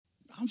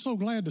I'm so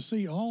glad to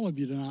see all of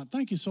you tonight.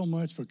 Thank you so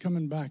much for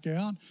coming back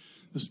out.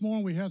 This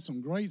morning we had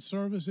some great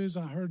services.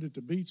 I heard that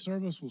the beach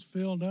service was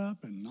filled up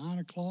at 9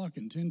 o'clock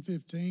and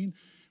 10:15.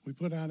 We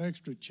put out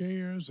extra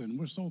chairs, and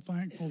we're so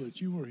thankful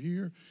that you were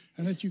here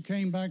and that you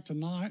came back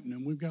tonight. And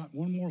then we've got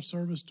one more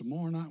service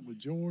tomorrow night with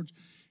George,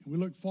 and we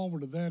look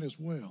forward to that as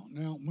well.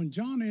 Now, when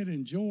John, Ed,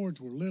 and George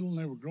were little and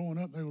they were growing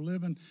up, they were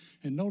living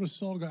in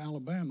Notasulga,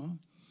 Alabama.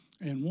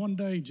 And one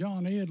day,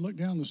 John Ed looked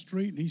down the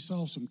street and he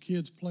saw some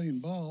kids playing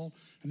ball,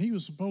 and he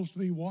was supposed to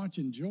be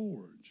watching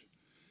George.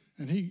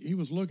 And he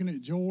was looking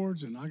at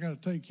George, and I got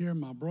to take care of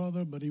my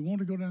brother, but he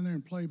wanted to go down there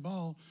and play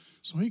ball.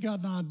 So he got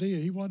an idea.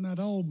 He wasn't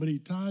that old, but he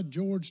tied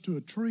George to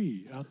a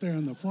tree out there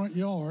in the front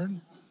yard.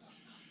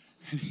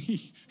 And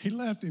he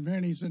left him there,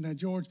 and he said, now,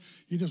 George,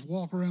 you just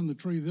walk around the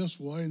tree this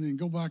way and then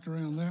go back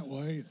around that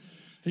way.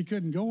 He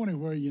couldn't go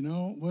anywhere, you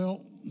know.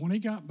 Well, when he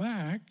got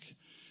back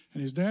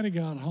and his daddy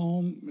got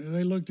home,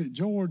 they looked at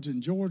George,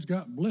 and George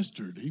got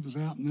blistered. He was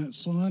out in that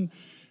sun,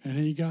 and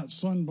he got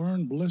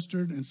sunburned,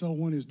 blistered. And so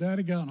when his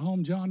daddy got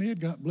home, John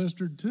Ed got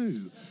blistered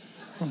too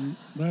from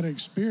that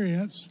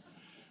experience.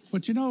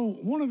 But you know,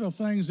 one of the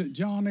things that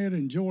John Ed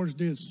and George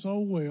did so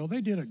well,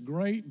 they did a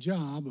great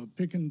job of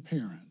picking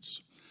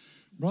parents.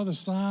 Brother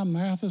Cy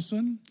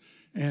Matheson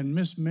and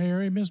Miss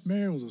Mary. Miss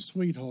Mary was a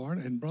sweetheart,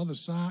 and Brother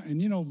Cy,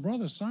 and you know,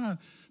 Brother Cy,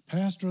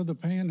 pastor of the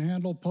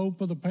Panhandle,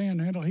 Pope of the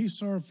Panhandle, he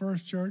served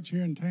First Church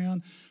here in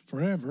town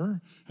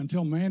forever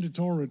until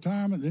mandatory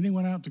retirement. Then he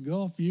went out to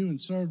Gulfview and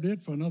served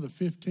it for another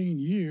 15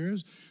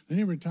 years. Then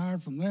he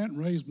retired from that and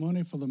raised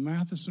money for the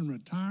Matheson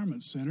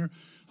Retirement Center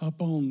up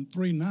on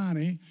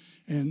 390.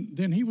 And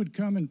then he would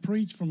come and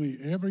preach for me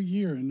every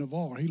year in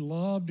Navarre. He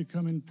loved to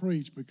come and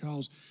preach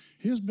because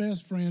his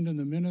best friend in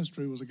the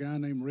ministry was a guy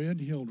named Red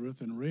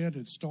Hildreth, and Red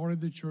had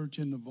started the church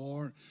in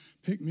Navarre,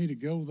 picked me to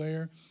go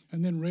there,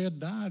 and then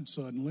Red died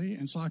suddenly,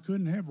 and so I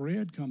couldn't have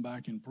Red come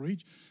back and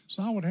preach,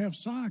 so I would have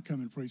Cy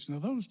come and preach. Now,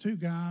 those two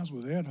guys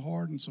with Ed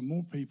Hart and some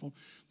more people,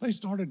 they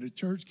started a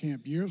church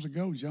camp years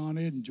ago. John,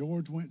 Ed, and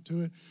George went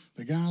to it.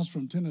 The guys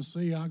from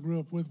Tennessee I grew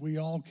up with, we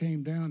all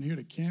came down here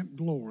to Camp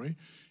Glory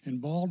in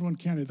Baldwin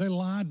County. They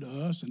lied to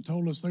us and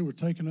told us they were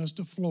taking us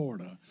to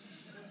Florida.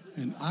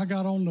 And I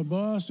got on the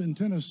bus in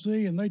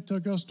Tennessee, and they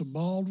took us to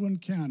Baldwin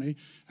County,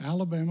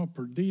 Alabama,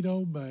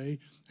 Perdido Bay.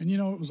 And, you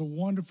know, it was a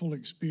wonderful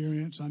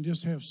experience. I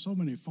just have so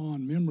many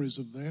fond memories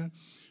of that.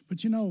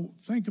 But, you know,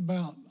 think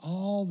about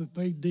all that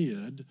they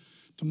did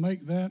to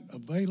make that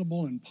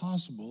available and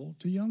possible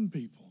to young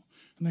people.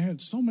 And they had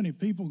so many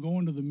people go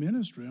into the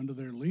ministry under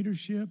their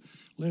leadership,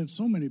 led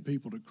so many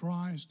people to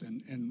Christ,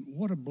 and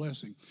what a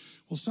blessing.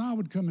 Well, Cy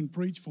would come and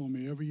preach for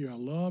me every year. I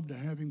loved to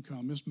have him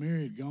come. Miss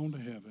Mary had gone to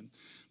heaven.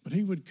 But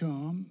he would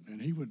come,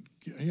 and he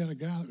had a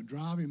guy that would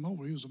drive him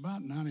over. He was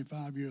about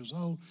 95 years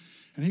old,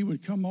 and he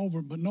would come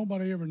over, but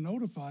nobody ever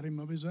notified him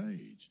of his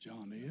age,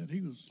 John Ed.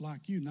 He was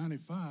like you,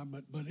 95,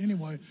 but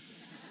anyway,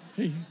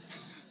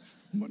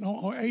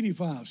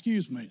 85,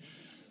 excuse me.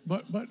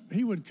 But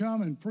he would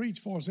come and preach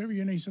for us every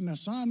year, and he said, now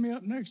sign me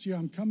up next year,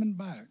 I'm coming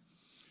back.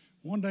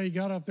 One day he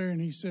got up there, and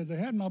he said, they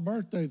had my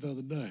birthday the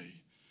other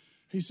day.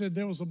 He said,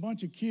 there was a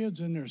bunch of kids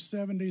in their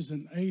 70s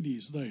and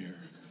 80s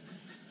there.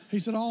 He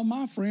said, all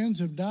my friends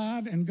have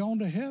died and gone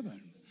to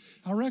heaven.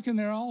 I reckon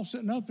they're all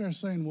sitting up there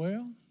saying,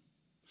 well,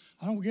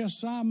 I don't guess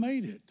Cy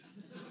made it.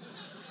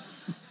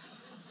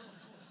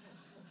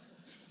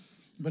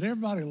 But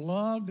everybody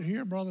loved to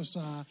hear Brother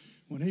Cy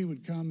when he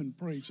would come and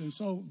preach. And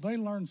so they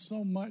learned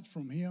so much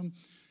from him,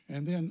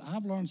 and then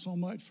I've learned so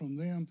much from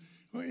them.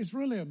 Well, it's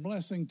really a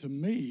blessing to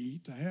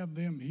me to have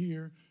them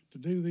here to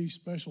do these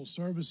special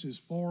services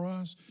for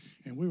us,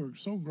 and we were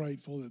so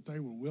grateful that they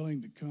were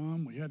willing to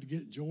come. We had to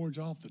get George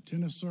off the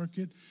tennis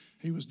circuit.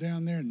 He was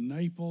down there in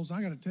Naples.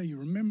 I got to tell you,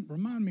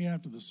 remind me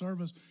after the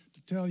service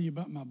to tell you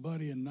about my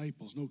buddy in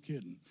Naples, no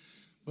kidding.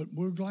 But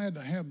we're glad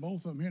to have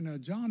both of them here. Now,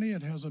 John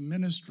Ed has a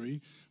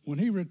ministry. When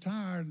he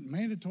retired,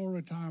 mandatory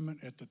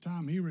retirement at the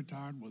time he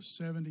retired was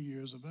 70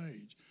 years of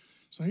age.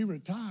 So he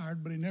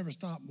retired, but he never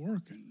stopped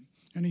working.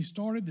 And he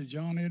started the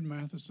John Ed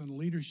Matheson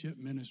Leadership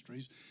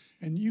Ministries.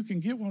 And you can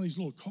get one of these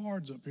little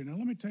cards up here. Now,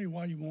 let me tell you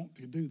why you want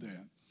to do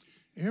that.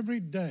 Every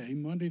day,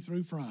 Monday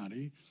through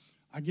Friday,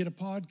 I get a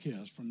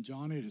podcast from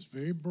John Ed. It's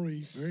very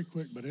brief, very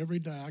quick, but every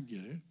day I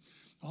get it.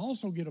 I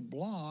also get a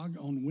blog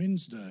on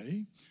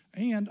Wednesday,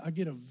 and I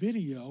get a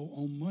video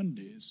on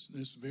Mondays.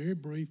 It's very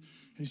brief.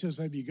 He says,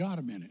 have you got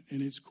a minute?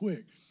 And it's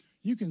quick.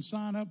 You can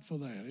sign up for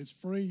that. It's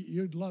free.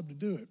 You'd love to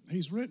do it.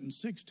 He's written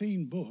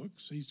 16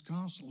 books. He's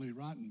constantly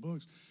writing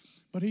books.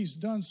 But he's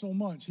done so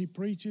much. He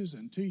preaches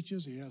and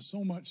teaches. He has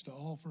so much to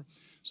offer.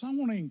 So I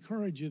want to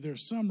encourage you.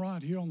 There's some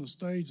right here on the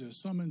stage. There's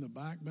some in the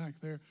back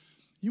there.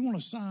 You want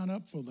to sign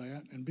up for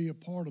that and be a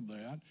part of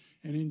that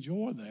and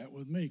enjoy that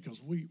with me,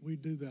 because we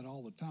do that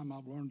all the time.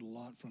 I've learned a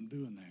lot from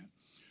doing that.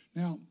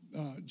 Now,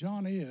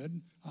 John Ed,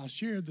 I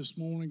shared this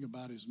morning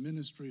about his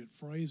ministry at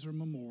Fraser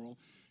Memorial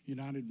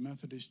United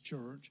Methodist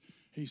Church.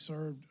 He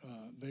served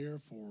there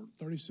for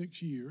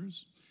 36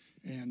 years.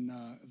 And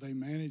they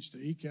managed to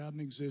eke out an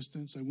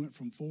existence. They went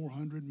from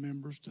 400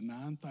 members to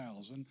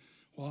 9,000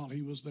 while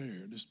he was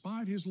there,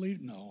 despite his lead.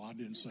 No, I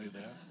didn't say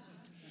that.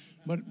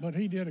 But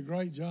he did a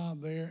great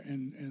job there,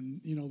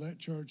 and you know, that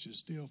church is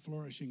still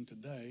flourishing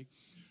today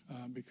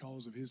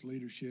because of his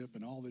leadership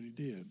and all that he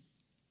did.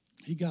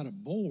 He got a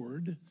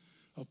board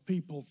of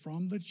people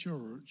from the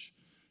church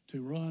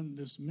to run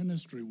this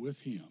ministry with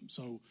him.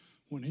 So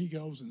when he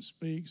goes and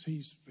speaks,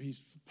 he's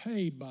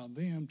paid by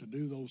them to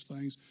do those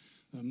things.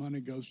 The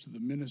money goes to the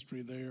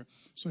ministry there.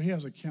 So he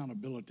has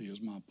accountability,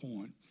 is my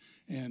point.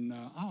 And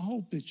I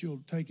hope that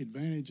you'll take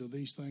advantage of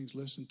these things,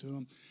 listen to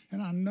him.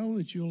 And I know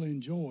that you'll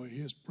enjoy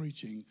his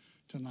preaching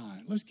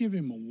tonight. Let's give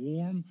him a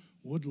warm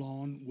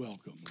Woodlawn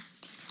welcome.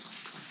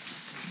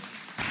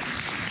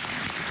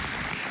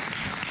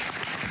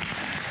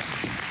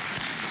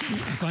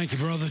 Thank you,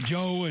 Brother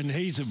Joe, and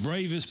he's the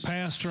bravest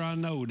pastor I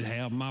know to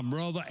have my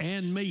brother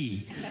and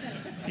me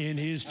in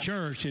his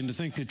church, and to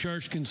think the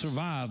church can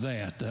survive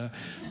that.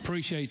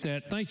 Appreciate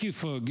that. Thank you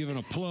for giving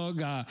a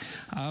plug.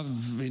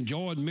 I've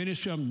enjoyed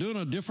ministry. I'm doing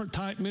a different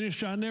type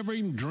ministry I never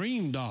even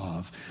dreamed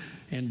of,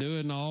 and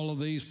doing all of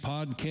these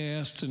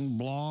podcasts and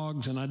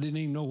blogs, and I didn't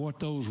even know what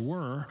those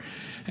were.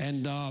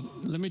 And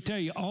let me tell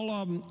you, all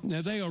of them,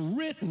 now they are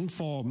written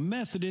for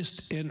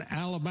Methodists in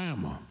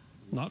Alabama,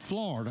 not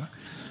Florida,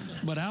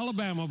 but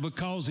Alabama,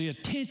 because the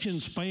attention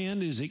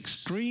span is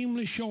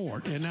extremely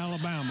short in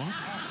Alabama.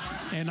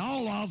 And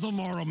all of them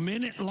are a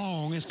minute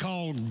long. It's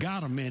called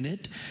Got a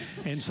Minute.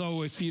 And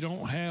so if you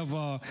don't have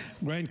a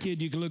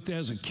grandkid, you can look there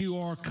as a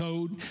QR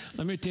code.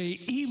 Let me tell you,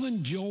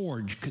 even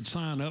George could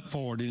sign up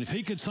for it. And if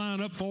he could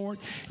sign up for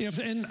it,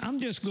 and I'm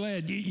just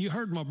glad you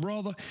heard my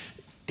brother.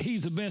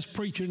 He's the best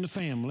preacher in the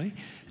family,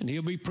 and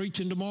he'll be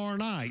preaching tomorrow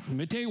night. Let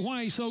me tell you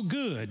why he's so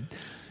good.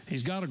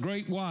 He's got a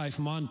great wife,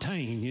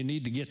 Montaigne. You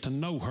need to get to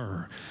know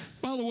her.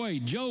 By the way,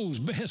 Joe's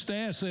best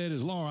asset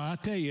is Laura. I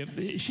tell you,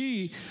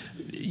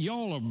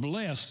 y'all are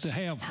blessed to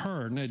have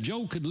her. Now,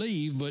 Joe could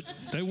leave, but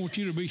they want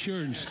you to be sure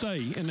and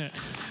stay.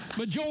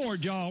 But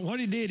George, what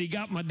he did, he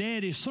got my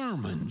daddy's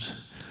sermons.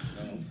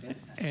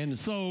 And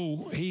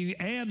so he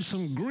adds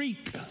some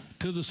Greek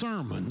to the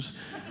sermons.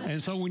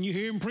 And so when you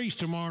hear him preach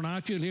tomorrow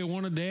night, you'll hear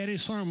one of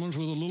Daddy's sermons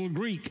with a little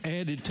Greek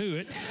added to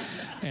it.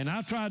 And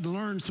I tried to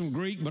learn some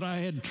Greek, but I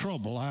had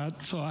trouble,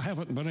 so I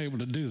haven't been able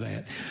to do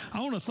that.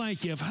 I want to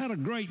thank you. I've had a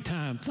great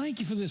time. Thank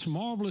you for this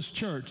marvelous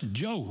church.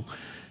 Joe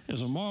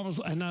is a marvelous,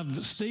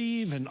 and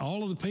Steve and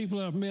all of the people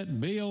I've met,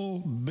 Bill,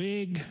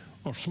 big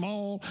or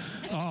small,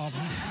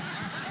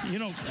 you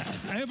know,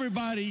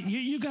 everybody,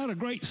 you got a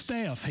great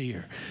staff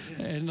here,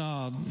 and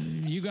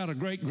you got a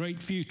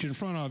great future in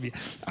front of you.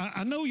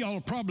 I know y'all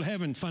are probably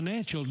having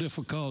financial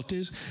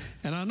difficulties,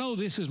 and I know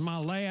this is my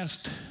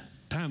last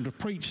time to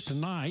preach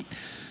tonight,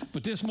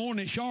 but this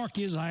morning at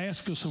Sharky's, I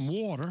asked for some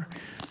water,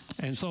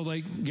 and so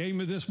they gave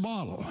me this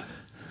bottle,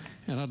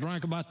 and I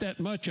drank about that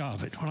much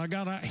of it. When I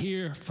got out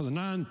here for the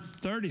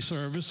 9:30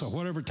 service or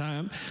whatever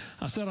time,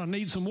 I said, I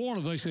need some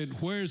water. They said,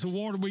 where's the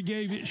water we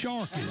gave you at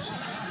Sharky's?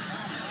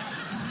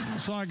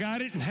 So I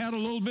got it and had a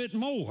little bit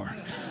more.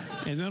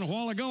 And then a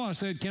while ago I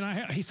said, can I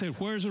have? He said,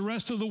 where's the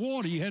rest of the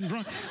water you hadn't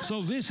drunk?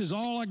 So this is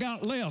all I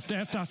got left.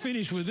 After I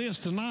finish with this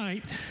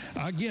tonight,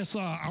 I guess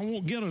I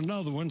won't get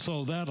another one,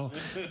 so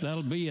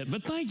that'll be it.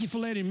 But thank you for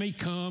letting me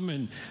come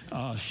and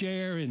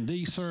share in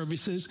these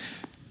services.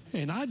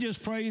 And I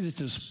just pray that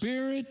the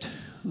Spirit,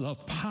 the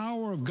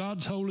power of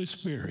God's Holy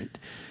Spirit,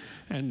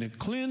 and the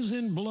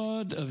cleansing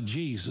blood of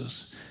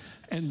Jesus,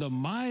 and the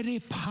mighty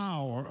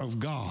power of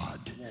God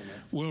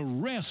will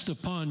rest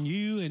upon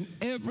you in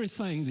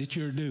everything that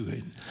you're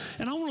doing.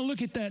 And I want to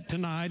look at that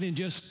tonight and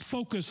just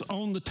focus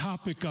on the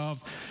topic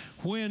of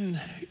when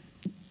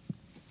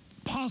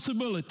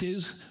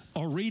possibilities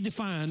are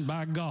redefined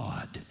by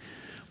God.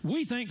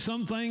 We think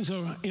some things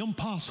are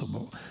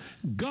impossible.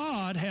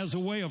 God has a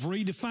way of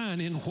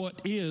redefining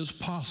what is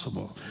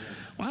possible.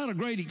 Well, I had a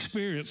great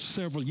experience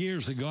several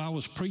years ago. I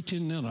was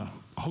preaching in a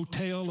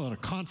hotel at a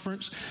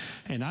conference,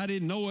 and I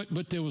didn't know it,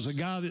 but there was a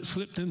guy that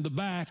slipped in the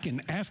back,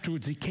 and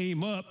afterwards he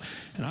came up,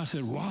 and I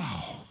said,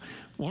 wow,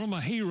 one of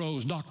my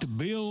heroes, Dr.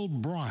 Bill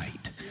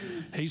Bright.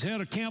 He's had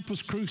a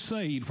campus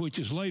crusade, which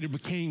is later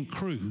became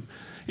Cru.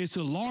 It's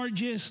the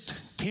largest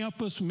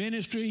campus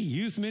ministry,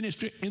 youth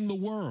ministry in the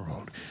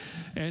world.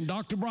 And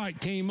Dr.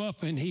 Bright came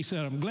up and he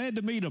said, I'm glad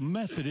to meet a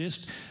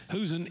Methodist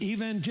who's an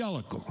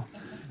evangelical,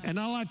 and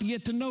I'd like to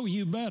get to know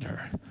you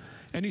better.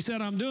 And he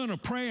said, I'm doing a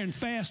prayer and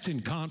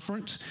fasting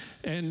conference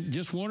and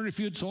just wondered if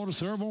you'd sort of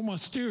serve on my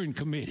steering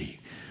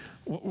committee.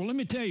 Well, let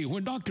me tell you,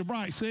 when Dr.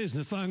 Bright says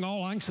the thing,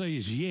 all I can say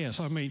is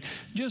yes. I mean,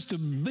 just to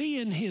be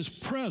in his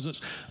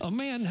presence, a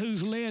man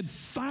who's led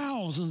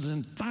thousands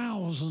and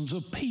thousands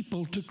of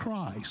people to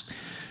Christ.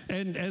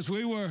 And as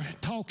we were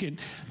talking,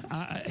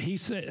 he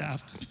said, I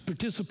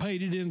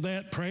participated in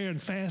that prayer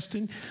and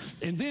fasting.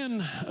 And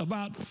then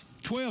about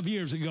 12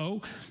 years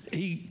ago,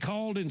 he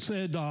called and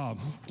said,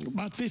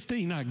 about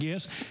 15, I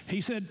guess,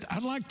 he said,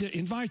 I'd like to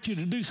invite you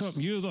to do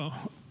something. You're the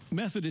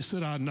Methodist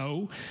that I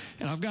know,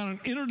 and I've got an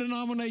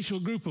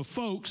interdenominational group of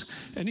folks,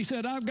 and he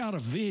said, I've got a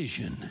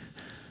vision,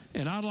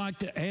 and I'd like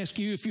to ask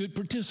you if you'd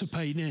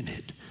participate in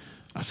it.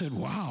 I said,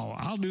 wow,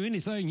 I'll do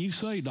anything you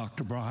say,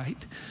 Dr.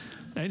 Bright.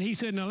 And he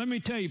said, now let me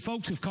tell you,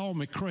 folks have called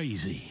me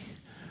crazy.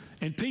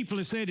 And people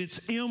have said it's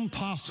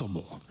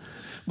impossible.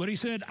 But he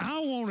said, I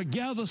want to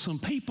gather some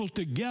people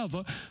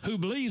together who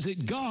believes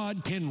that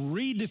God can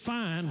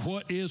redefine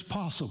what is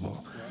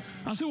possible.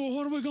 I said, well,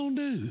 what are we going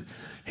to do?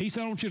 He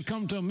said, I want you to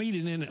come to a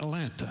meeting in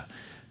Atlanta,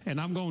 and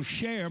I'm going to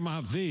share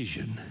my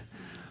vision.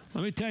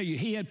 Let me tell you,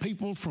 he had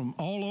people from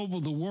all over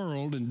the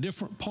world in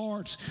different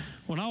parts.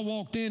 When I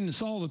walked in and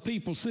saw the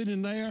people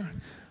sitting there,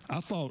 I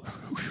thought,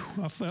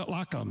 whew, I felt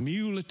like a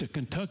mule at the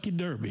Kentucky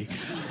Derby.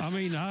 I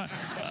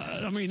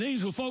mean,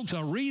 these were folks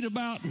I read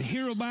about and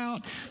hear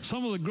about,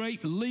 some of the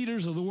great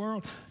leaders of the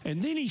world.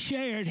 And then he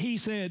shared, he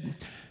said,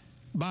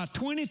 by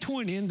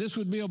 2020, and this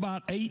would be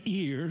about 8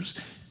 years,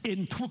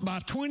 by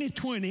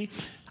 2020,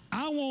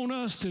 I want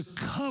us to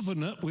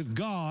covenant with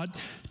God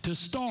to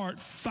start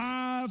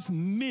 5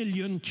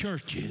 million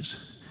churches.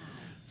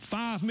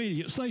 5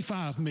 million, say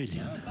 5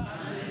 million.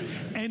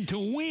 And to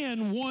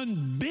win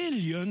 1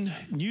 billion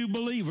new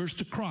believers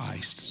to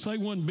Christ. Say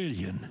 1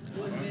 billion.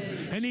 1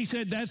 billion. And he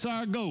said, that's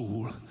our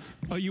goal.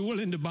 Are you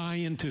willing to buy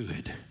into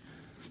it?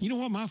 You know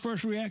what my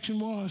first reaction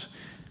was?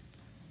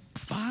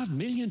 5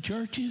 million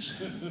churches?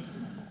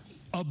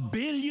 1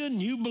 billion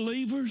new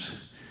believers?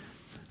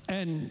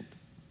 And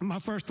my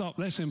first thought,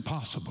 that's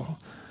impossible.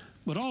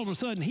 But all of a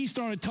sudden, he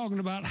started talking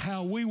about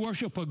how we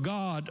worship a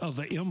God of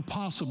the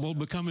impossible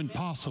becoming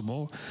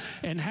possible,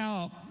 and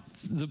how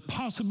the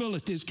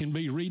possibilities can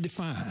be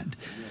redefined.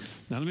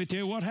 Now, let me tell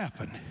you what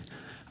happened.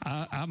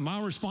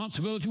 My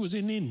responsibility was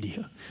in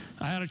India.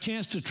 I had a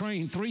chance to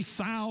train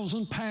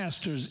 3,000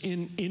 pastors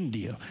in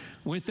India.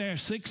 Went there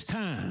 6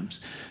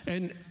 times.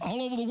 And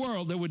all over the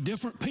world, there were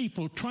different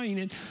people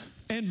training.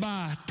 And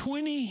by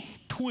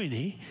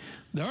 2020,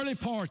 the early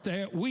part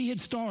there, we had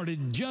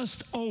started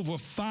just over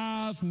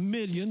 5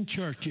 million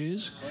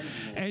churches,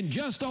 and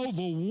just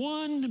over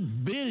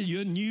 1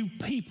 billion new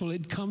people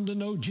had come to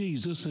know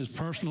Jesus as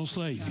personal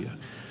Savior.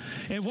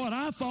 And what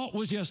I thought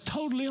was just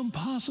totally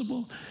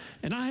impossible,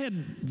 and I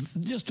had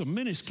just a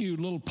minuscule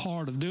little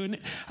part of doing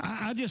it,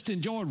 I just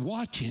enjoyed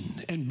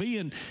watching and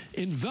being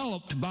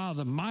enveloped by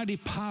the mighty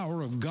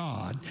power of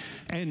God.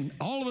 And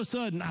all of a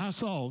sudden, I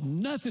saw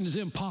nothing is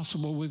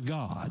impossible with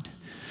God.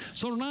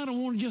 So tonight I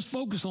want to just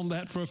focus on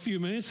that for a few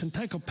minutes and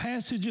take a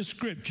passage of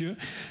Scripture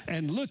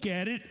and look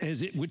at it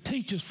as it would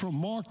teach us from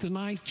Mark, the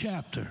 9th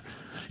chapter.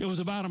 It was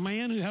about a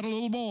man who had a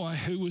little boy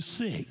who was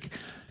sick.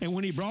 And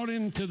when he brought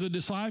him to the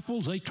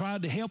disciples, they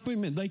tried to help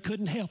him, and they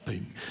couldn't help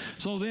him.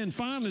 So then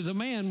finally the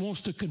man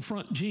wants to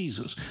confront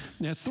Jesus.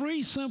 Now,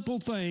 3 simple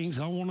things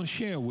I want to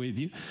share with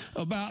you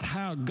about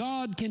how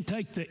God can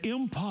take the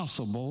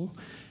impossible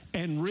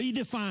and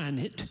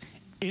redefine it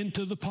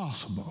into the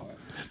possible.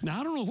 Now,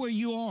 I don't know where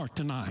you are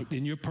tonight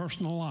in your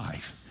personal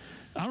life.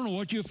 I don't know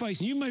what you're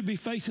facing. You may be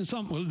facing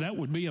something, well, that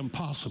would be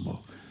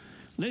impossible.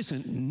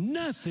 Listen,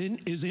 nothing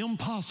is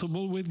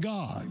impossible with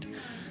God.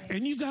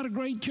 And you've got a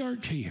great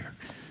church here.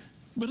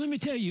 But let me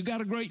tell you, you've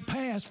got a great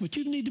past, but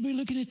you need to be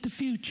looking at the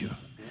future.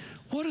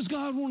 What does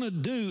God want to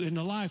do in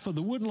the life of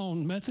the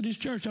Woodlawn Methodist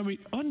Church? I mean,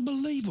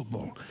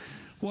 unbelievable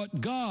what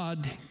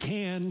God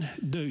can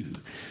do.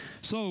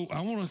 So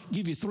I want to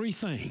give you 3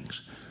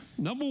 things.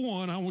 Number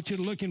 1, I want you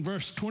to look in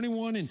verse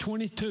 21 and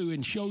 22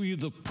 and show you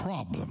the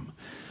problem.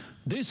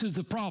 This is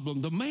the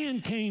problem. The man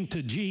came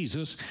to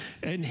Jesus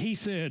and he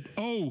said,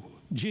 oh,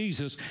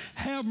 Jesus,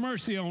 have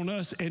mercy on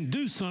us and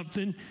do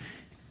something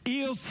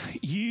if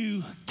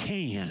you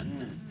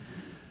can.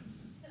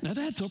 Now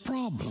that's a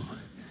problem.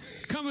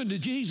 Coming to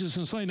Jesus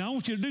and saying, I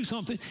want you to do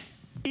something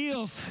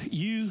if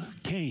you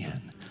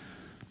can.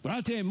 But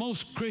I tell you,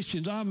 most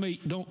Christians I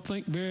meet don't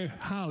think very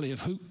highly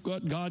of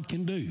what God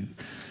can do.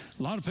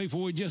 A lot of people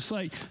would just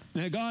say,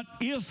 now God,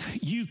 if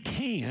you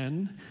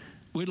can,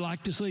 we'd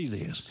like to see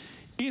this.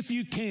 If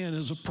you can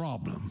is a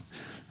problem.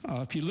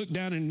 If you look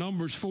down in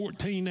Numbers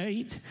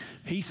 14:8,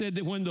 he said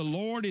that when the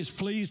Lord is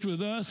pleased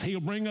with us, he'll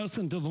bring us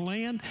into the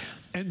land.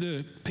 And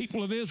the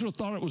people of Israel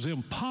thought it was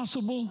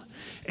impossible,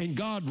 and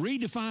God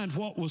redefined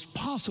what was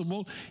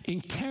possible in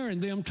carrying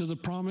them to the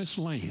promised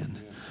land.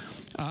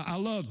 I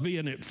loved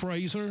being at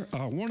Fraser.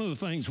 One of the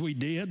things we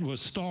did was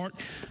start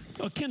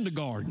a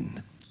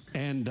kindergarten.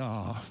 And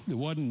there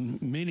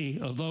wasn't many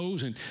of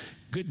those, and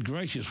good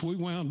gracious, we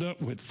wound up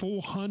with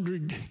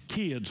 400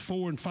 kids,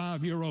 4 and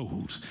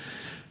 5-year-olds.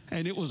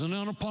 And it was an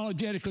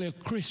unapologetically a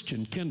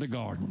Christian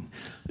kindergarten.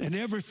 And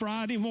every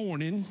Friday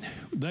morning,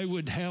 they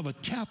would have a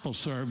chapel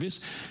service,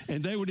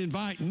 and they would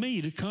invite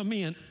me to come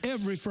in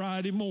every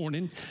Friday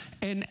morning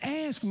and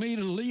ask me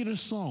to lead a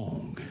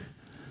song.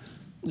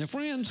 Now,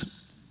 friends,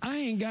 I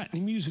ain't got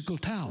any musical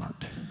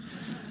talent.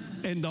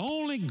 And the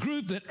only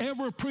group that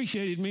ever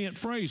appreciated me at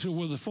Fraser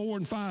were the 4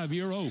 and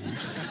 5-year-olds.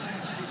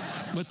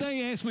 But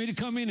they asked me to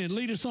come in and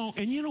lead a song.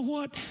 And you know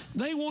what?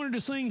 They wanted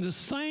to sing the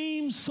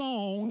same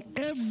song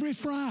every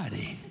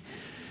Friday.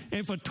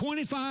 And for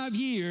 25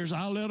 years,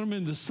 I led them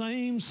in the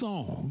same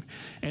song,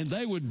 and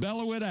they would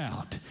bellow it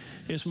out.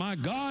 It's my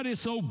God is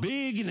so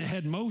big, and it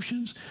had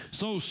motions,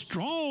 so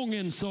strong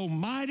and so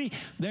mighty,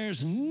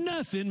 there's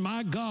nothing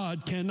my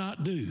God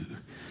cannot do.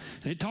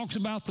 And it talks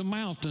about the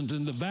mountains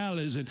and the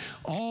valleys and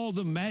all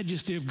the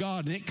majesty of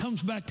God. And it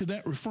comes back to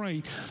that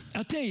refrain.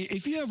 I'll tell you,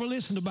 if you ever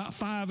listened about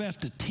 5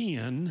 after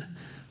 10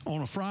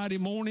 on a Friday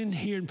morning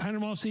here in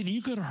Panama City,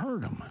 you could have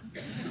heard them.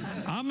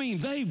 I mean,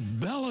 they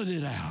bellowed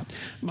it out.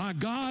 My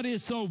God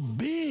is so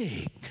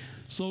big,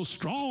 so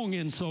strong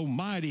and so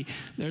mighty,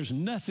 there's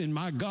nothing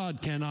my God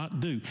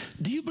cannot do.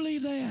 Do you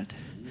believe that?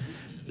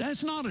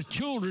 That's not a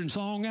children's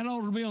song. That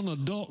ought to be an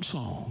adult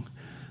song.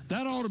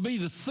 That ought to be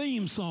the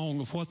theme song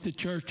of what the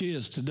church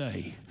is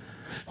today.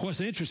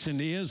 What's interesting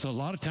is a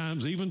lot of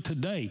times, even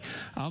today,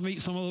 I'll meet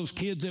some of those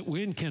kids that were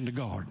in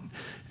kindergarten,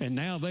 and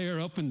now they are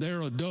up and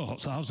they're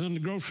adults. I was in the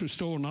grocery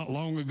store not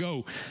long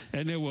ago,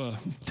 and there were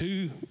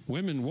 2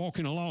 women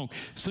walking along.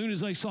 As soon as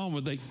they saw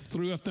me, they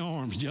threw up their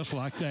arms just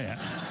like that.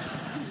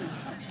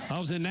 I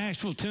was in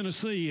Nashville,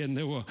 Tennessee, and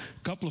there were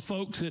a couple of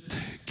folks that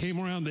came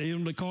around the end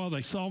of the car.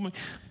 They saw me,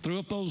 threw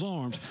up those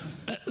arms.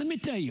 Let me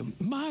tell you,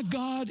 my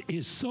God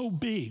is so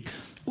big.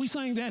 We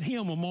sang that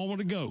hymn a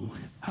moment ago.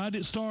 How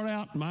did it start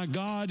out? My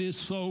God is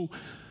so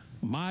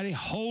mighty,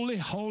 holy,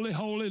 holy,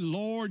 holy,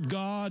 Lord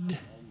God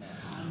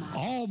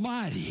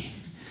Almighty.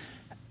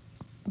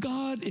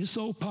 God is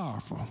so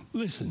powerful.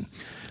 Listen,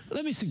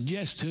 let me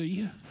suggest to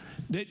you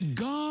that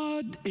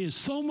God is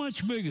so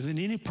much bigger than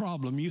any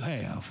problem you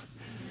have.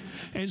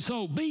 And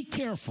so be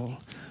careful.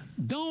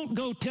 Don't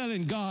go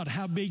telling God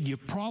how big your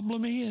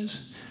problem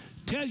is.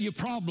 Tell your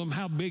problem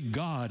how big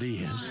God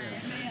is.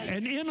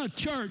 And in a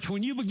church,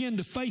 when you begin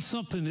to face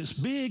something that's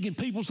big and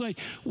people say,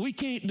 we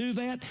can't do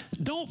that,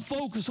 don't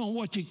focus on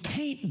what you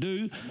can't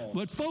do,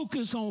 but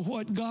focus on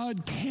what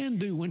God can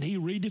do when he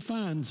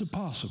redefines the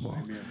possible.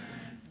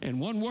 And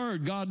one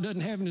word God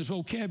doesn't have in his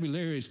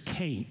vocabulary is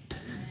can't.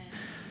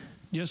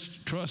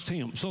 Just trust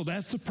him. So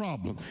that's the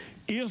problem,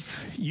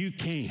 if you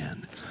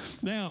can.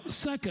 Now,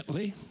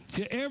 secondly,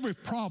 to every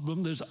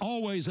problem, there's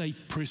always a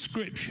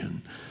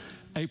prescription.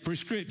 A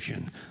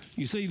prescription.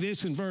 You see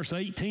this in verse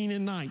 18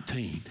 and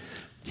 19.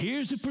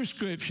 Here's a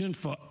prescription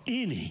for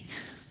any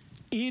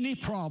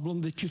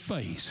problem that you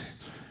face.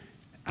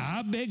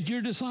 I begged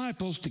your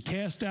disciples to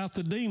cast out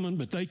the demon,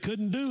 but they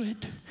couldn't do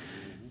it.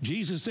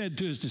 Jesus said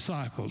to his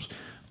disciples,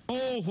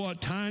 oh,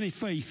 what tiny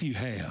faith you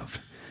have.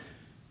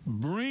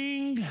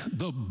 Bring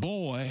the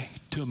boy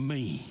to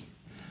me.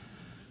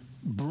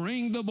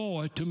 Bring the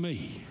boy to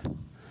me.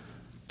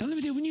 Now let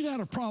me tell you, when you got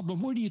a problem,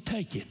 where do you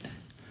take it?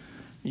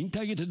 You can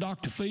take it to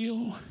Dr.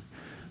 Phil,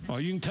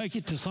 or you can take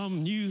it to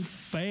some new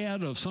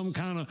fad of some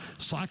kind of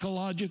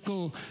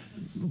psychological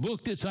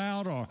book that's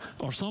out,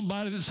 or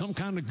somebody that's some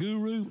kind of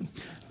guru.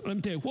 Let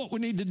me tell you, what we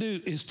need to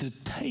do is to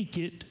take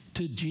it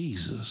to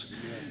Jesus.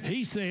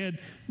 He said,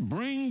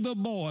 bring the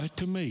boy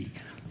to me.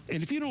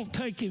 And if you don't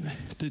take him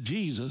to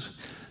Jesus,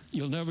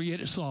 you'll never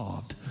get it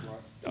solved.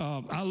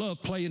 I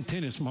love playing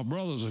tennis. My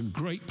brother's a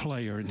great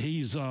player, and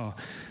he's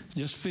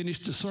just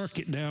finished the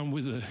circuit down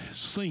with the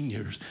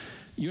seniors.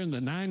 You're in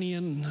the 90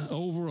 and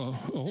over,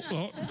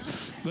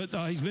 but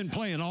he's been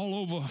playing all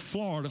over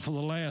Florida for the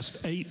last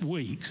 8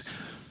 weeks.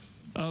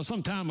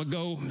 Some time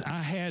ago, I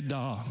had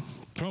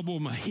trouble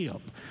with my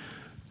hip,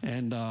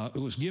 and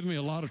it was giving me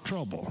a lot of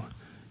trouble,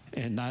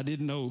 and I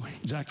didn't know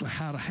exactly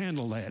how to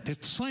handle that.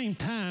 At the same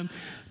time,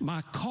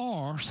 my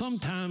car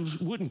sometimes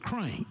wouldn't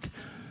crank,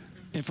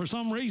 and for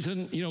some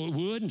reason, it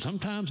would, and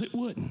sometimes it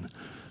wouldn't.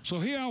 So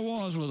here I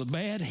was with a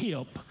bad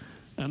hip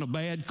and a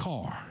bad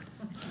car.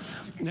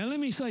 Now,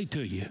 let me say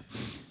to you,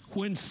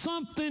 when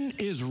something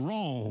is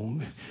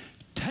wrong,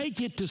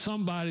 take it to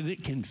somebody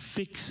that can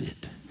fix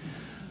it.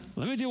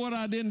 Let me tell you what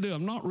I didn't do.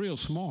 I'm not real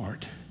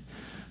smart,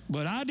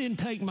 but I didn't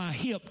take my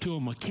hip to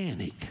a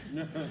mechanic.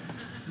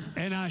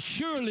 And I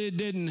surely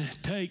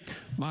didn't take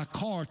my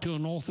car to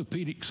an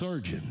orthopedic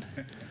surgeon.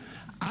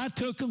 I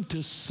took them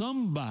to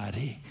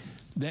somebody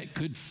that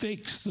could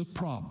fix the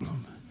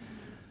problem.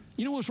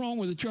 You know what's wrong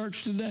with the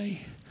church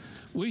today?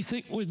 We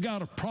think we've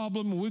got a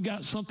problem, we've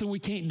got something we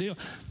can't deal.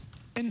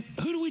 And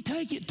who do we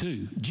take it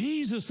to?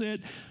 Jesus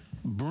said,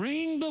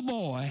 bring the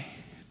boy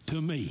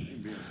to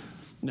me.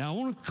 Now, I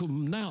want to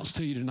announce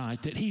to you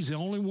tonight that he's the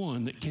only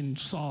one that can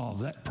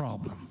solve that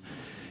problem.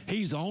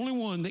 He's the only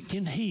one that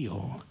can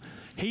heal.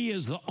 He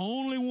is the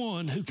only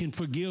one who can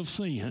forgive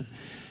sin.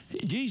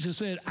 Jesus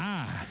said,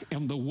 I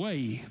am the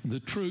way, the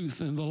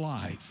truth, and the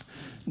life.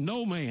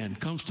 No man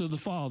comes to the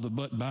Father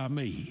but by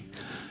me.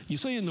 You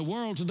see, in the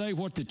world today,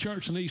 what the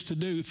church needs to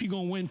do, if you're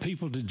going to win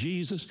people to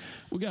Jesus,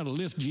 we got to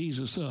lift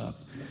Jesus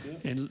up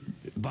and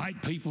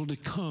invite people to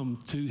come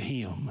to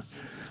him.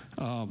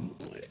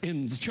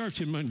 In the church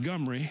in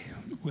Montgomery,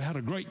 we had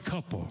a great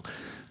couple,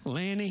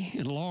 Lanny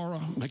and Laura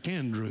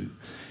McAndrew.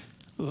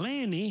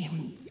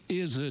 Lanny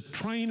is a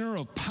trainer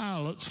of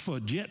pilots for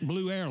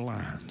JetBlue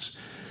Airlines,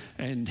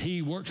 and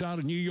he works out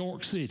of New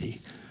York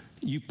City.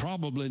 You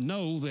probably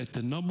know that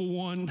the number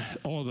one,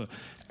 or the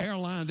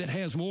airline that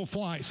has more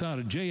flights out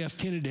of JF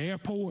Kennedy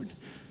Airport,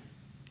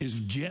 is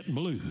jet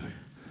blue.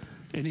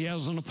 And he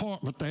has an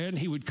apartment there, and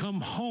he would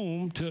come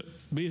home to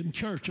be in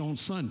church on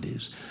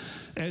Sundays.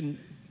 And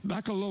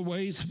back a little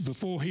ways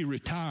before he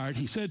retired,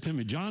 he said to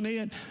me, John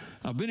Ed,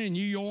 I've been in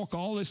New York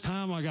all this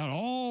time. I got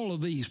all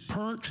of these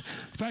perks.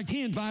 In fact,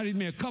 he invited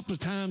me a couple of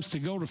times to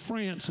go to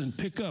France and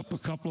pick up a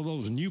couple of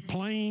those new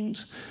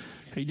planes.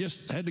 He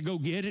just had to go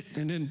get it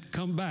and then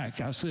come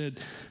back. I said,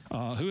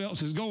 who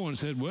else is going? He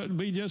said, well, it'd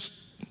be just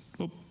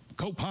a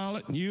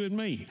co-pilot and you and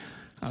me.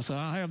 I said,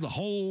 I have the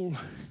whole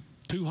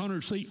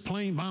 200-seat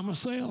plane by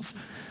myself.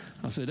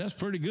 I said, that's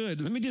pretty good.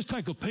 Let me just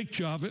take a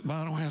picture of it, but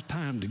I don't have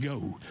time to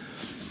go.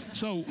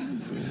 So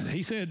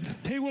he said,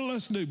 tell you what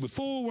let's do.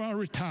 Before I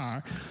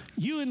retire,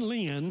 you and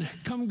Lynn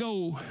come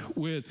go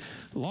with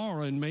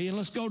Laura and me, and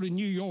let's go to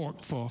New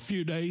York for a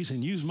few days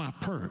and use my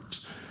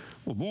perks.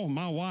 Well, boy,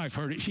 my wife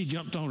heard it. She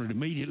jumped on it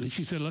immediately.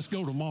 She said, let's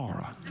go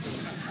tomorrow.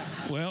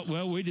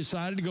 Well, we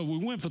decided to go. We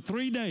went for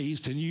 3 days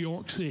to New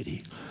York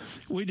City.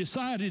 We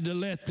decided to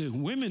let the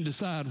women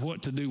decide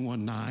what to do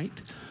one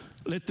night,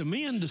 let the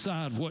men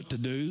decide what to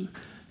do,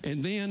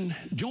 and then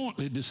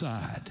jointly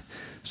decide.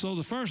 So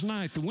the first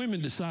night, the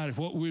women decided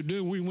what we would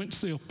do. We went to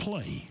see a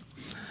play.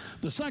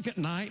 The second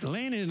night,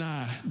 Lanny and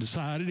I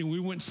decided, and we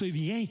went to see the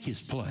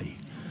Yankees play.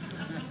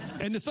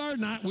 And the third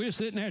night, we were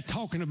sitting there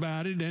talking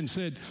about it and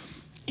said,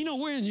 you know,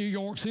 we're in New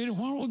York City.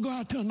 Why don't we go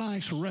out to a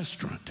nice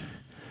restaurant?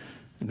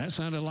 And that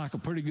sounded like a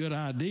pretty good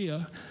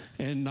idea.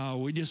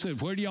 And we just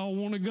said, where do y'all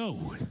want to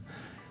go?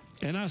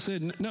 And I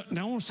said, no,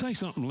 now I want to say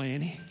something,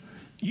 Lanny.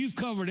 You've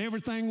covered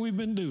everything we've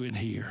been doing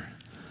here.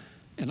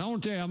 And I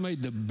want to tell you, I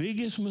made the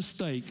biggest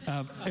mistake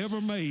I've ever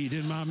made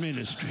in my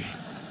ministry.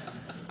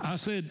 I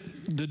said,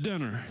 the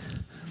dinner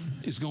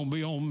is going to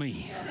be on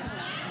me.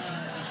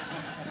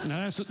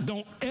 Now,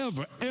 don't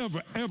ever,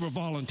 ever, ever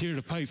volunteer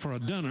to pay for a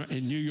dinner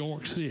in New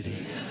York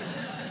City.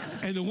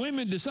 And the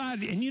women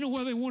decided, and you know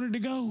where they wanted to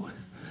go?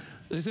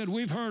 They said,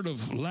 we've heard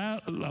of, I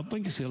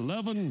think it's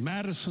 11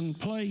 Madison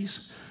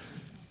Place,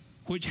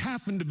 which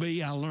happened to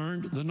be, I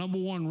learned, the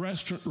 #1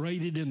 restaurant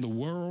rated in the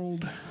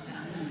world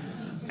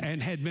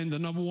and had been the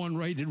 #1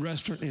 rated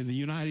restaurant in the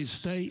United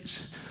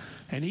States.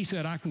 And he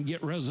said, I can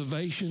get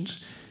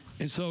reservations.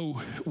 And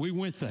so we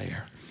went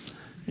there.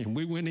 And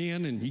we went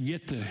in, and you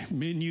get the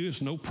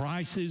menus, no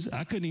prices.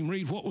 I couldn't even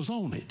read what was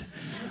on it.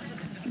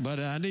 But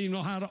I didn't even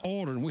know how to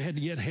order, and we had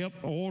to get help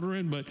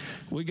ordering, but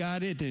we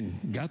got it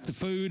and got the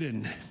food.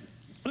 And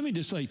let me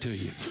just say to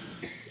you,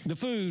 the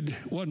food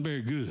wasn't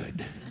very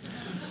good.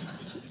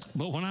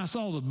 But when I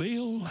saw the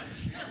bill,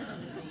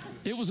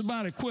 it was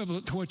about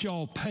equivalent to what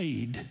y'all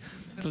paid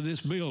for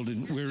this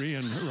building we're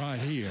in right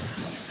here.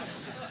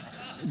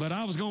 But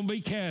I was going to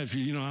be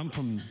casual. You know, I'm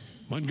from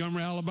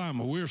Montgomery,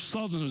 Alabama. We're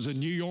Southerners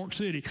in New York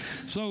City.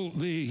 So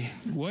the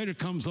waiter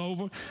comes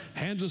over,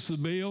 hands us the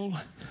bill,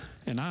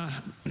 and I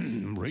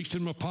reached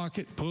in my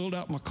pocket, pulled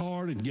out my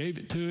card, and gave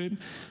it to him,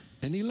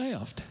 and he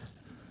left.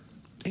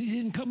 And he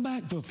didn't come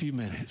back for a few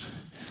minutes.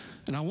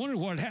 And I wondered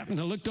what happened.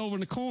 I looked over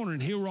in the corner,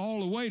 and here were all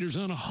the waiters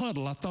in a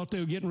huddle. I thought they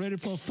were getting ready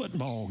for a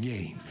football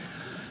game.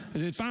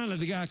 And then finally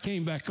the guy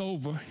came back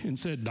over and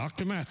said,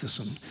 Dr.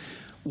 Matheson,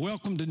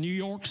 welcome to New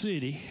York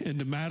City and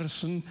to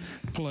Madison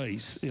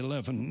Place,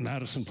 11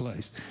 Madison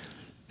Place.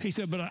 He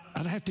said, but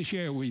I'd have to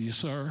share with you,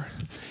 sir.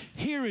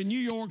 Here in New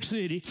York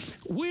City,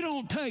 we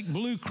don't take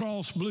Blue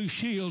Cross Blue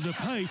Shield to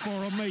pay for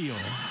a meal.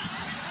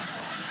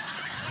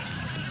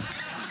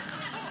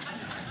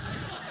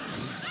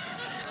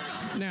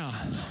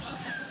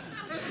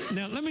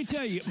 Now, let me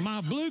tell you,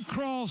 my Blue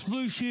Cross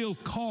Blue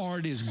Shield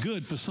card is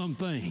good for some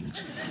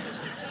things.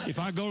 If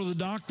I go to the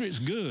doctor, it's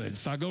good.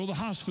 If I go to the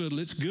hospital,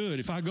 it's good.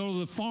 If I go to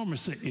the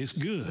pharmacy, it's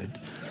good.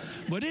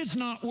 But it's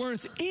not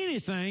worth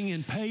anything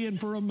in paying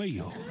for a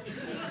meal.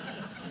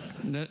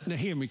 Now,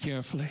 hear me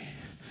carefully.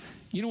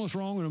 You know what's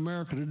wrong in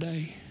America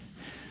today?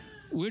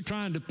 We're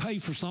trying to pay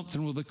for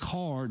something with a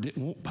card that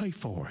won't pay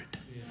for it.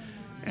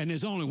 And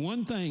there's only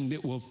one thing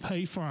that will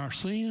pay for our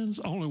sins,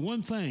 only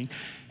one thing,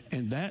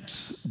 and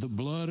that's the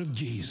blood of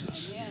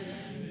Jesus.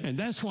 And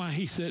that's why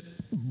he said,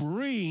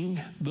 bring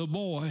the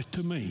boy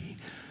to me.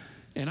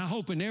 And I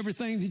hope in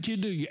everything that you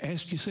do, you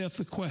ask yourself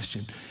the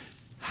question,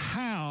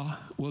 how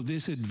will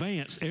this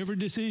advance every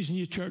decision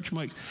your church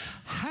makes?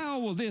 How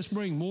will this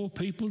bring more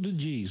people to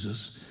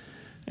Jesus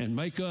and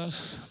make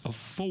us a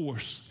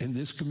force in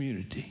this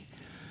community?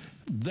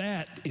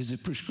 That is a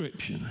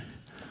prescription.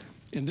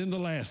 And then the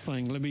last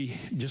thing, let me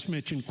just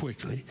mention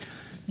quickly.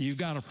 You've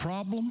got a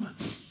problem,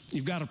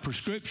 you've got a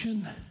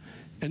prescription,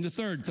 and the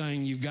third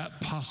thing, you've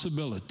got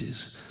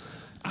possibilities.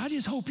 I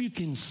just hope you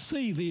can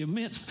see the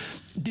immense.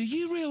 Do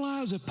you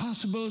realize the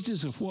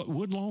possibilities of what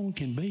Woodlawn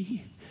can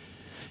be?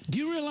 Do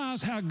you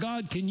realize how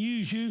God can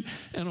use you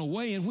in a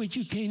way in which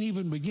you can't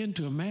even begin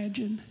to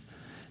imagine?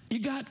 You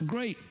got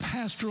great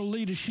pastoral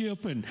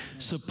leadership and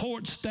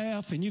support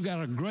staff, and you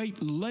got a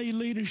great lay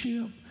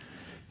leadership.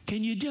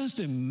 Can you just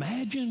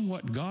imagine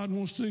what God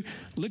wants to do?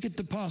 Look at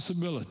the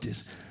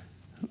possibilities.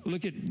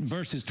 Look at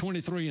verses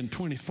 23 and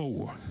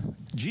 24.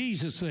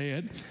 Jesus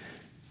said,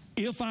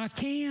 if I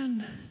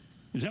can,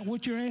 is that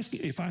what you're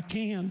asking? If I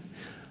can.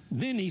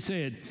 Then he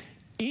said,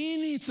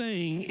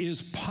 anything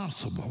is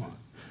possible.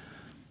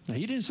 Now,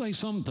 he didn't say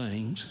some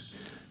things.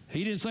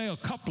 He didn't say a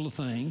couple of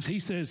things. He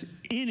says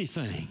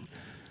anything.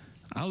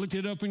 I looked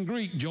it up in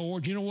Greek,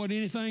 George. You know what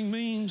anything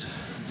means?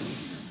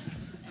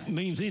 It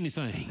means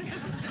anything.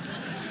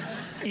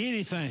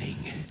 Anything.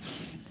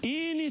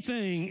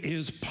 Anything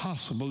is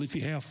possible if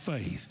you have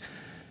faith.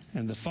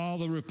 And the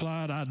Father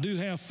replied, I do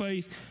have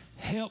faith.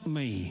 Help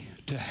me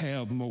to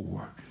have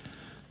more.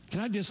 Can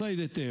I just say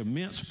that there are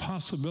immense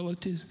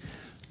possibilities?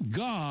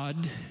 God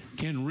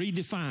can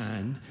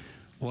redefine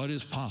what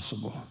is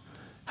possible.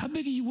 How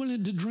big are you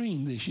willing to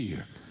dream this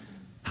year?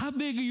 How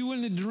big are you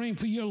willing to dream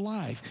for your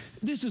life?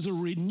 This is a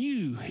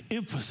renewed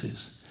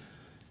emphasis.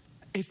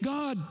 If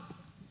God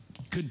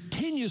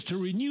continues to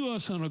renew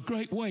us in a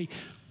great way,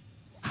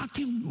 how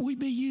can we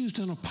be used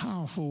in a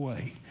powerful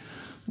way?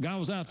 A guy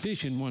was out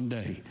fishing one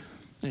day,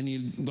 and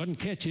he wasn't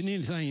catching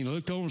anything. He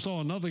looked over and saw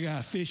another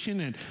guy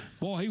fishing, and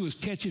boy, he was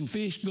catching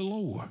fish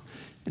galore.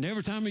 And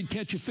every time he'd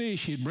catch a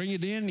fish, he'd bring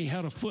it in, and he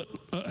had a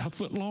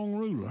foot-long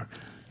ruler,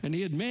 and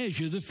he'd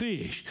measure the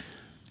fish.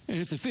 And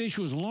if the fish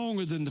was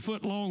longer than the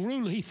foot-long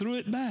ruler, he threw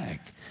it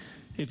back.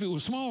 If it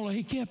was smaller,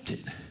 he kept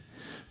it.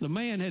 The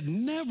man had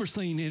never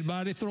seen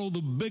anybody throw the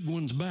big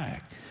ones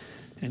back.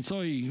 And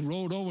so he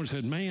rolled over and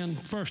said, man,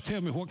 first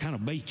tell me what kind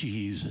of bait you're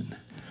using.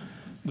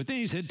 But then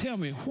he said, tell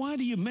me, why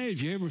do you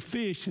measure every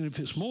fish, and if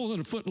it's more than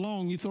a foot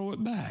long, you throw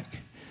it back?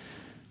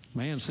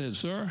 Man said,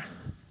 sir,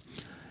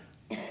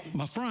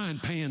 my frying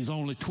pan's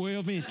only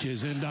 12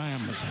 inches in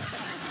diameter.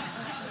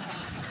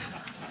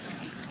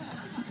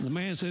 The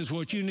man says,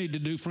 what you need to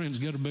do, friends,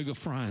 get a bigger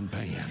frying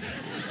pan.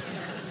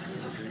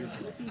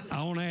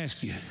 I want to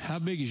ask you, how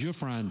big is your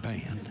frying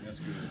pan?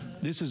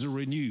 This is a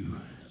renew.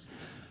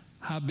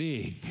 How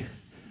big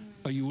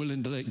are you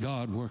willing to let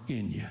God work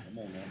in you?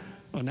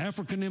 An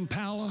African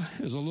impala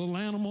is a little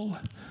animal,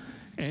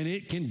 and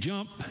it can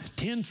jump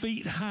 10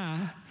 feet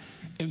high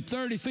and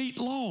 30 feet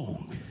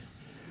long.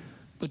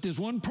 But there's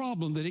one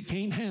problem that it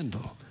can't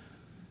handle.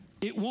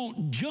 It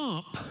won't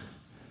jump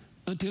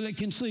until it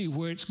can see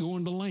where it's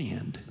going to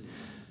land.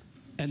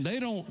 And they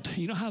don't,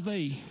 you know how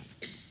they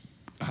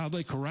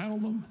corral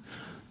them?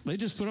 They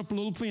just put up a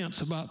little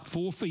fence about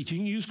 4 feet. You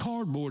can use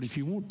cardboard if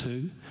you want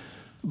to.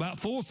 About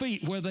 4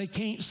 feet where they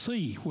can't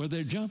see where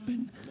they're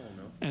jumping,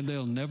 and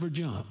they'll never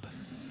jump.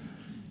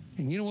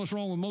 And you know what's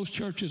wrong with most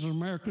churches in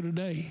America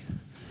today?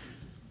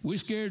 We're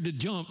scared to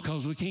jump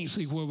because we can't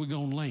see where we're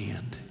going to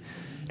land.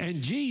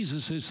 And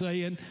Jesus is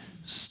saying,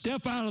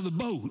 step out of the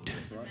boat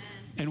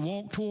and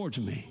walk towards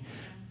me.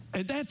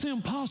 And that's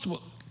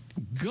impossible.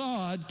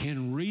 God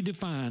can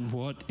redefine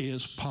what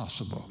is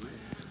possible.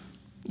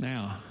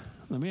 Now,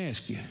 let me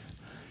ask you,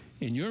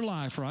 in your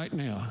life right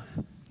now,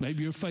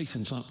 maybe you're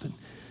facing something.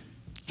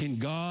 Can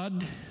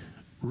God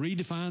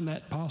redefine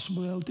that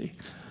possibility?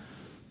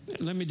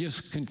 Let me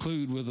just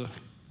conclude with a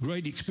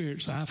great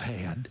experience I've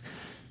had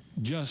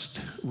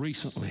just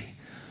recently.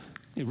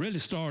 It really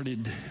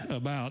started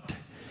about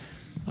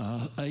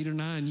 8 or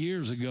 9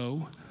 years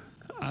ago.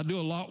 I do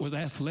a lot with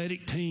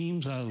athletic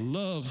teams. I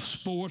love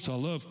sports. I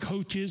love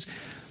coaches.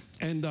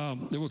 And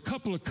there were a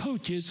couple of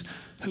coaches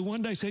who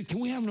one day said, can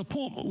we have an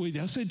appointment with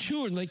you? I said,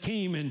 sure. And they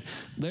came, and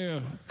they're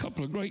a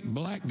couple of great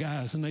black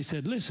guys. And they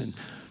said, listen,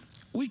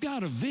 we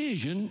got a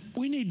vision.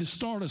 We need to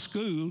start a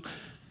school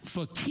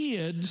for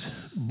kids,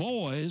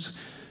 boys,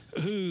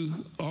 who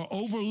are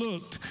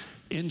overlooked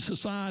in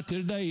society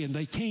today, and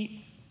they can't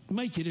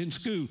make it in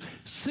school.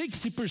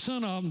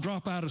 60% of them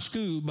drop out of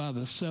school by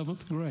the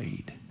 7th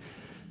grade.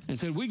 And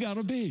said, we got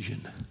a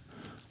vision.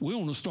 We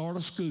want to start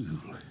a school.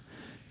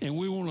 And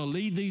we want to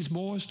lead these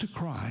boys to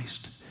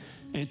Christ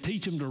and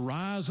teach them to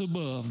rise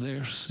above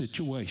their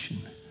situation.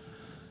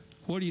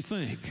 What do you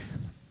think?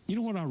 You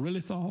know what I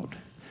really thought?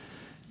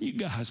 You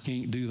guys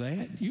can't do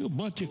that. You're a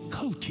bunch of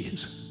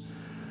coaches.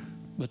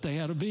 But they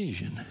had a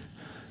vision.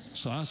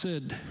 So I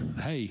said,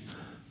 hey,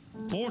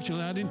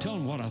 fortunately, I didn't tell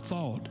them what I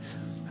thought.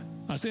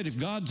 I said, if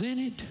God's in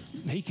it,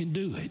 he can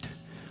do it.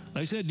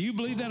 They said, do you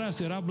believe that? I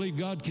said, I believe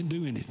God can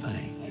do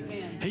anything.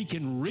 Amen. He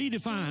can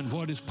redefine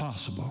what is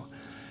possible.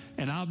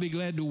 And I'll be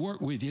glad to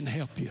work with you and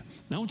help you.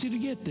 Now, I want you to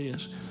get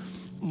this.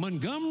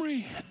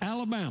 Montgomery,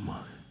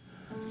 Alabama,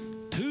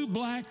 2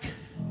 black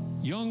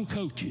young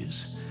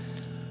coaches,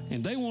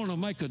 and they want to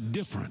make a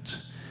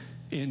difference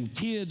in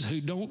kids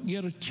who don't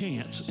get a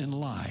chance in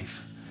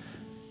life.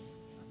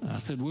 I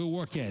said, we'll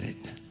work at it.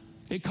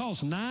 It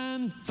costs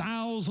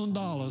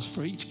 $9,000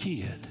 for each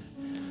kid.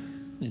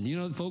 And you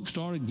know, the folks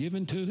started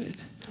giving to it.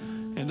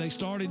 And they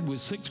started with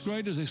 6th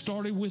graders. They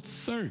started with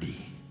 30.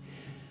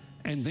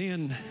 And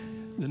then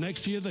the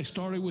next year, they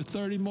started with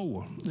 30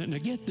 more. Now,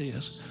 get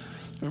this.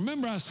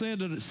 Remember I said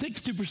that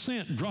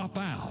 60% drop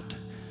out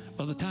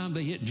by the time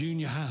they hit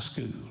junior high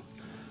school.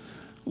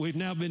 We've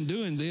now been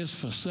doing this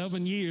for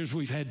 7 years.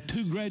 We've had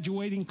 2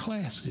 graduating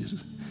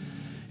classes.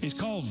 It's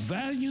called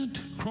Valiant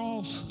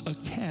Cross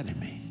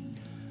Academy.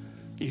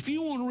 If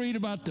you want to read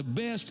about the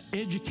best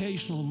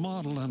educational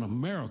model in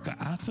America,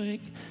 I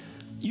think,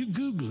 you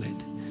Google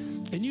it,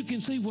 and you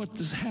can see what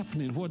is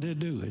happening, what they're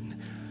doing.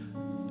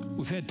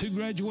 We've had 2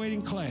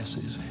 graduating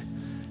classes.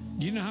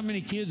 Do you know how many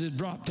kids have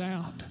dropped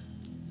out?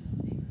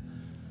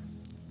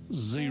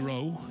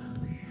 0.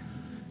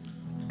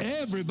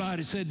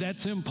 Everybody said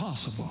that's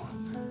impossible.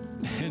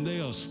 And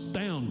they are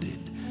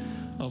astounded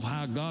of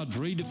how God's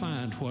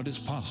redefined what is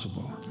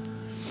possible.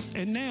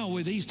 And now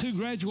with these 2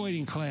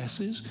 graduating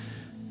classes,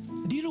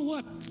 do you know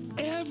what?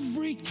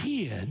 Every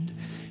kid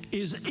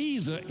is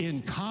either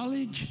in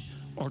college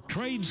or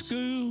trade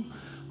school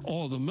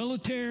or the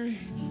military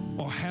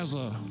or has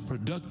a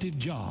productive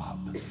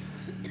job.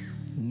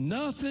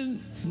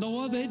 Nothing,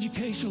 no other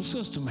educational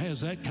system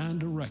has that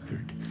kind of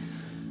record.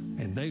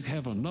 And they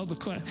have another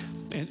class.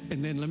 And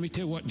then let me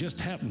tell you what just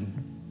happened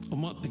a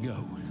month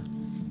ago.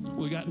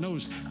 We got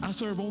noticed. I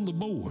serve on the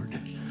board.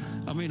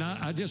 I mean,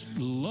 I just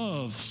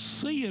love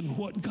seeing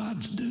what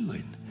God's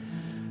doing.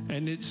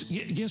 And it's,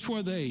 guess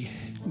where they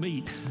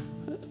meet?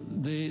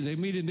 They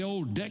meet in the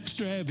old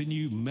Dexter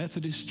Avenue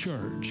Methodist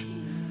Church.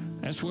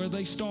 That's where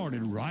they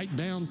started, right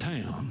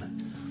downtown.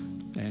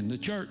 And the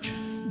church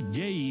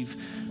gave,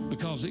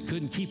 because it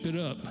couldn't keep it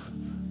up,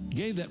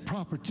 gave that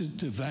property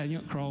to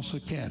Valiant Cross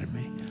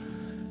Academy.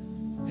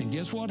 And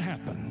guess what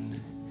happened?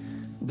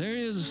 There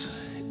is,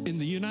 in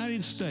the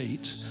United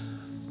States,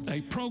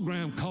 a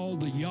program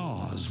called the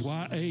YASS,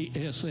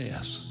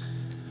 Y-A-S-S.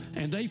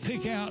 And they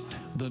pick out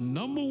the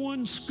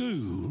 #1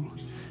 school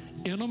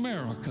in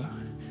America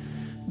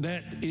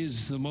that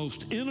is the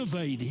most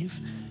innovative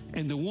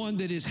and the one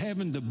that is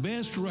having the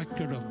best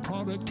record of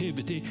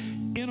productivity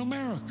in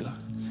America.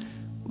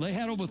 They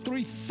had over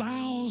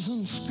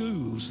 3,000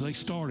 schools they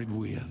started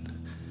with.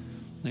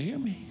 Now hear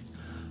me?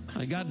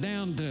 They got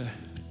down to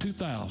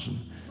 2,000,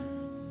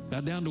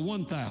 got down to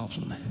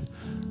 1,000,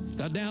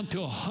 got down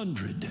to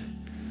 100,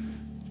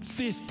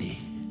 50,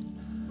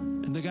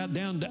 and they got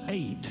down to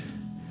 8.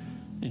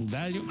 And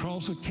Valiant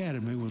Cross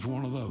Academy was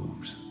one of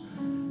those.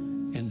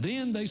 And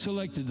then they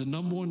selected the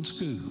 #1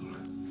 school.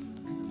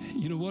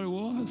 You know what it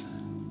was?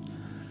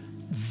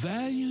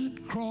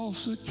 Valiant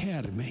Cross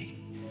Academy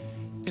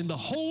in the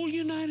whole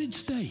United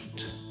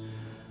States.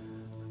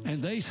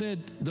 And they said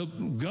the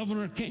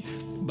governor came.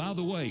 By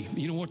the way,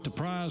 you know what the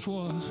prize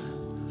was?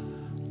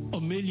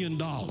 $1 million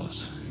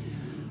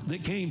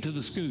that came to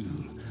the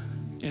school.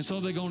 And so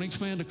they're going to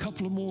expand a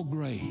couple of more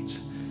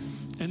grades.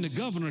 And the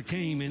governor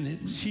came,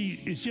 and she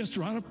is just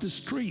right up the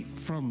street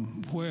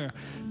from where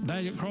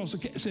Valiant Cross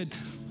said,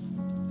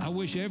 I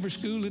wish every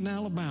school in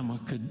Alabama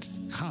could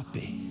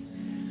copy.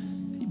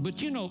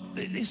 But, you know,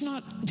 it's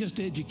not just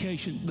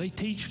education. They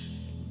teach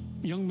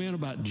young men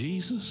about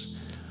Jesus.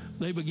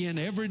 They begin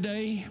every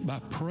day by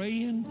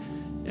praying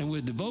and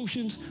with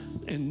devotions.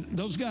 And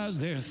those guys,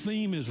 their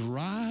theme is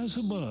Rise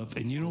Above.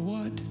 And you know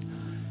what?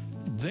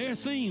 Their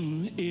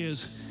theme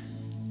is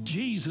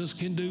Jesus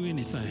can do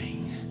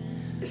anything.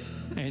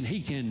 And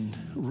he can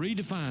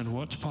redefine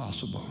what's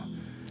possible.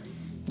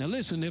 Now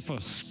listen, if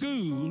a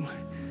school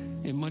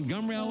in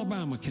Montgomery,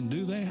 Alabama can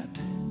do that,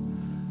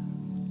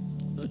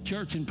 a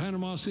church in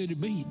Panama City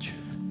Beach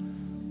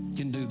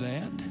can do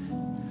that,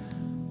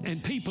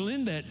 and people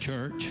in that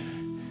church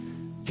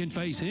can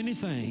face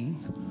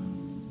anything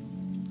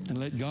and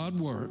let God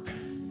work,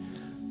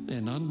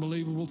 and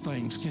unbelievable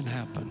things can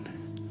happen.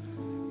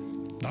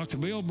 Dr.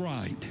 Bill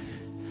Bright,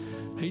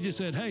 he just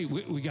said, hey,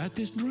 we got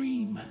this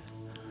dream.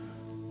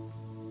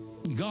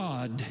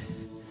 God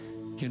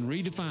can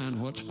redefine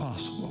what's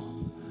possible.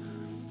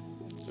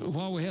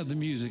 While we have the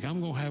music, I'm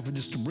going to have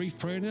just a brief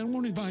prayer, and then I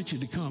want to invite you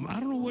to come. I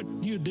don't know what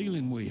you're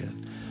dealing with.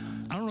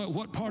 I don't know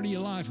what part of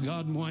your life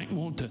God might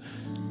want to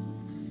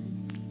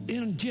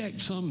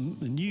inject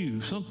something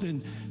new,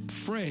 something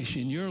fresh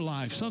in your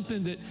life,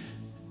 something that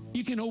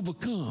you can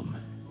overcome.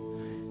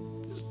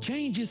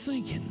 Change your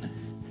thinking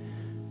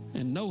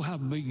and know how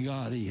big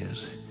God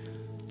is.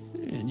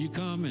 And you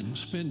come and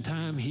spend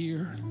time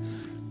here.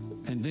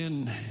 And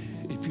then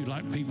if you'd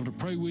like people to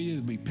pray with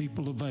you, there'll be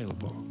people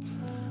available.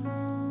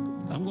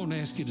 I'm going to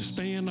ask you to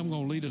stand. I'm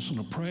going to lead us in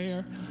a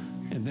prayer,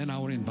 and then I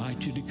would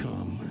invite you to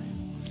come.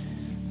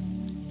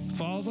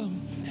 Father,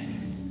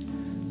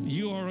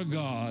 you are a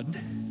God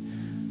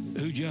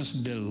who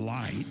just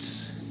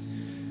delights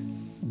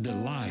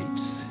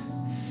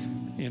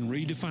in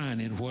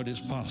redefining what is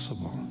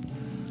possible.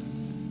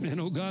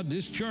 And, oh God,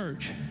 this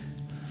church,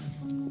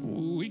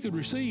 we could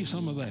receive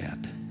some of that.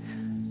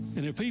 And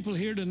there are people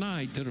here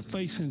tonight that are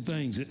facing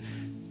things that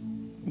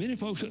many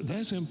folks,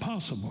 that's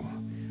impossible.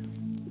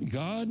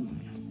 God,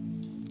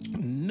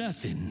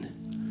 nothing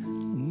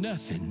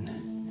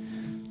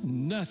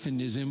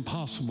is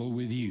impossible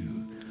with you.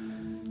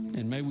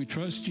 And may we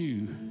trust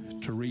you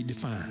to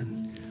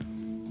redefine.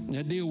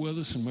 Now deal with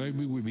us, and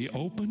maybe we'll be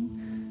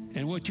open.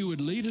 And what you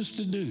would lead us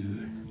to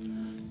do,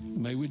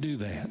 may we do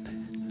that.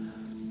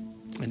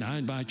 And I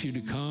invite you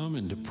to come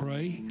and to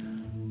pray,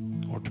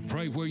 or to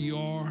pray where you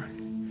are,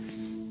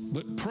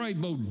 but pray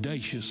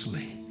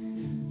bodaciously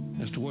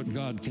as to what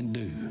God can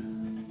do.